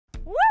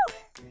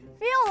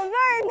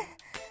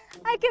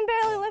I can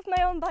barely lift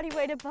my own body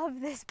weight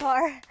above this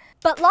bar.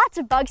 But lots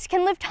of bugs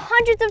can lift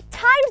hundreds of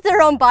times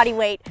their own body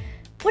weight,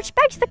 which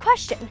begs the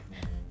question,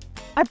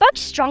 are bugs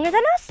stronger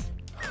than us?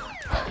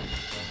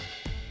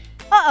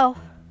 Uh-oh.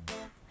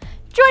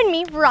 Join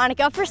me,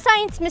 Veronica, for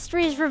Science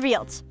Mysteries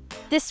Revealed.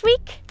 This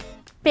week,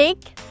 big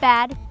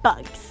bad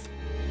bugs.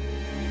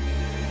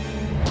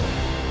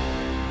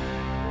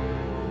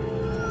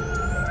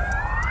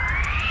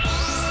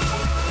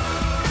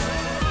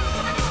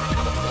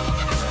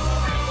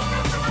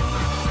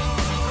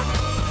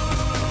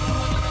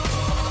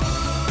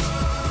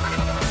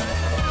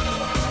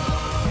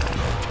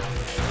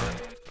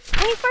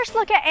 When you first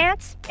look at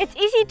ants, it's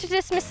easy to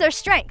dismiss their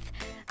strength.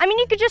 I mean,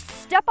 you could just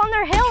step on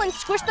their hill and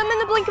squish them in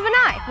the blink of an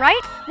eye,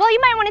 right? Well, you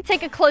might want to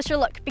take a closer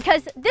look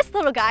because this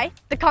little guy,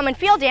 the common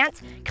field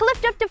ant, can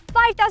lift up to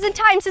 5,000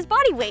 times his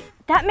body weight.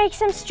 That makes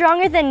him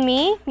stronger than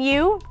me,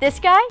 you, this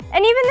guy,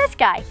 and even this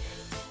guy.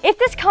 If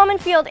this common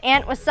field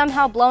ant was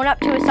somehow blown up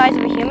to the size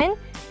of a human,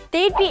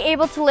 they'd be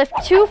able to lift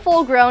 2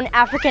 full-grown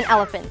African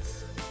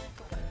elephants.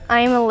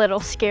 I'm a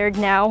little scared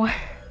now.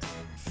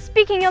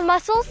 Speaking of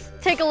muscles,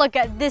 take a look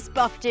at this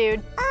buff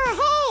dude.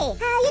 Oh,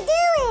 hey, how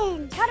you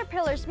doing?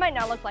 Caterpillars might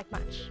not look like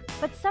much,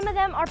 but some of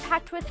them are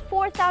packed with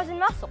 4,000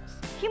 muscles.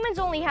 Humans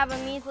only have a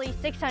measly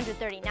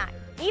 639.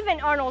 Even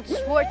Arnold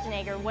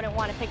Schwarzenegger wouldn't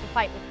want to pick a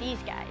fight with these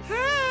guys.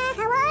 Hi,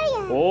 how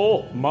are you?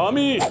 Oh,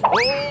 mommy!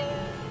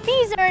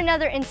 Bees are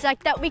another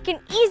insect that we can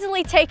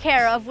easily take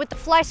care of with the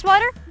fly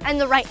swatter and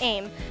the right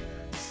aim.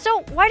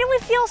 So why do we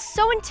feel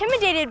so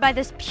intimidated by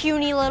this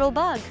puny little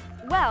bug?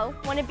 Well,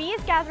 when a bee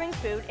is gathering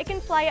food, it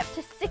can fly up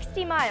to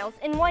 60 miles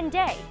in one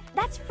day.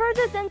 That's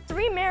further than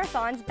 3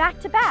 marathons back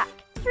to back.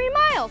 3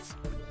 miles.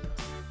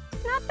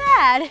 Not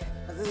bad.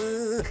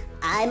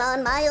 I'm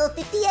on mile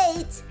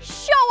 58.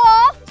 Show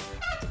off!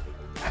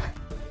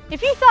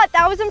 If you thought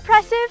that was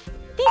impressive,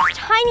 these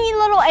tiny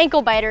little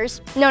ankle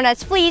biters, known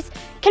as fleas,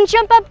 can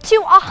jump up to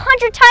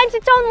 100 times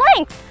its own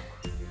length.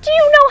 Do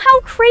you know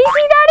how crazy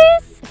that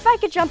is? If I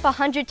could jump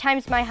 100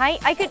 times my height,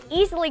 I could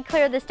easily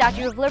clear the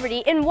Statue of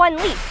Liberty in one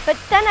leap, but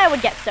then I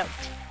would get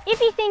soaked. If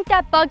you think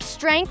that bug's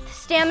strength,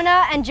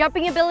 stamina, and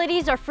jumping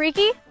abilities are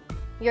freaky,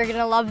 you're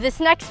gonna love this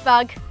next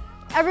bug.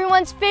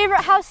 Everyone's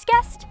favorite house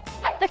guest,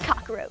 the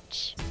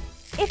cockroach.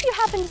 If you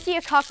happen to see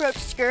a cockroach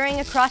scurrying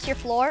across your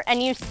floor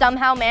and you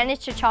somehow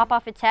manage to chop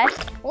off its head,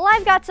 well,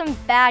 I've got some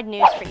bad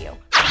news for you.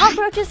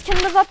 Cockroaches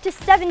can live up to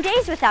 7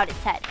 days without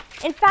its head.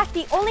 In fact,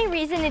 the only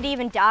reason it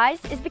even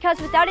dies is because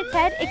without its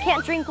head, it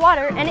can't drink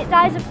water and it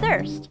dies of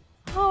thirst.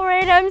 All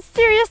right, I'm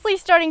seriously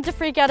starting to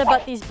freak out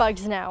about these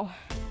bugs now.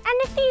 And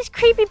if these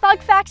creepy bug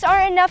facts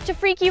aren't enough to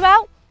freak you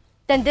out,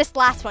 then this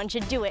last one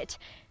should do it.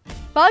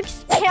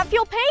 Bugs can't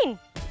feel pain.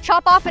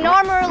 Chop off an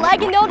arm or a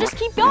leg and they'll just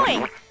keep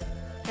going.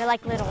 They're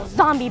like little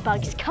zombie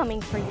bugs coming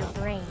for your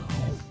brains.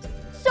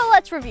 So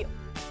let's review.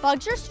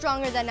 Bugs are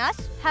stronger than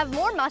us, have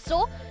more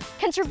muscle,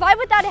 can survive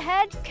without a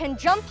head, can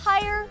jump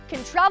higher,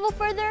 can travel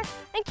further,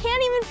 and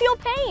can't even feel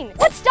pain.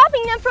 What's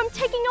stopping them from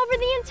taking over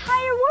the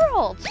entire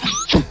world?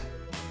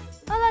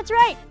 Oh, that's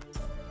right,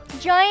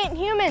 giant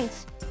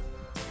humans.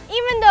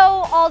 Even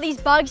though all these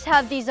bugs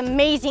have these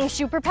amazing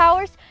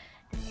superpowers,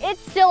 it's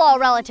still all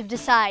relative to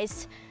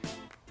size.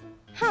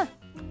 Huh,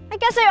 I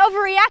guess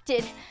I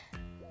overreacted.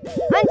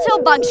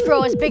 Until bugs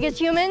grow as big as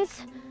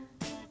humans,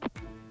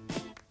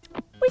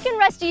 we can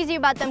rest easy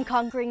about them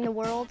conquering the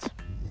world.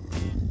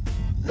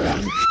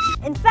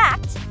 In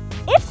fact,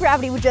 if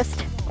gravity would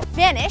just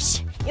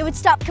vanish, it would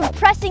stop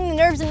compressing the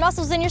nerves and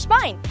muscles in your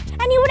spine,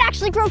 and you would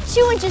actually grow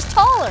 2 inches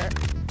taller.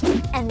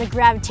 And the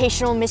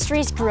gravitational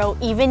mysteries grow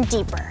even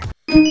deeper.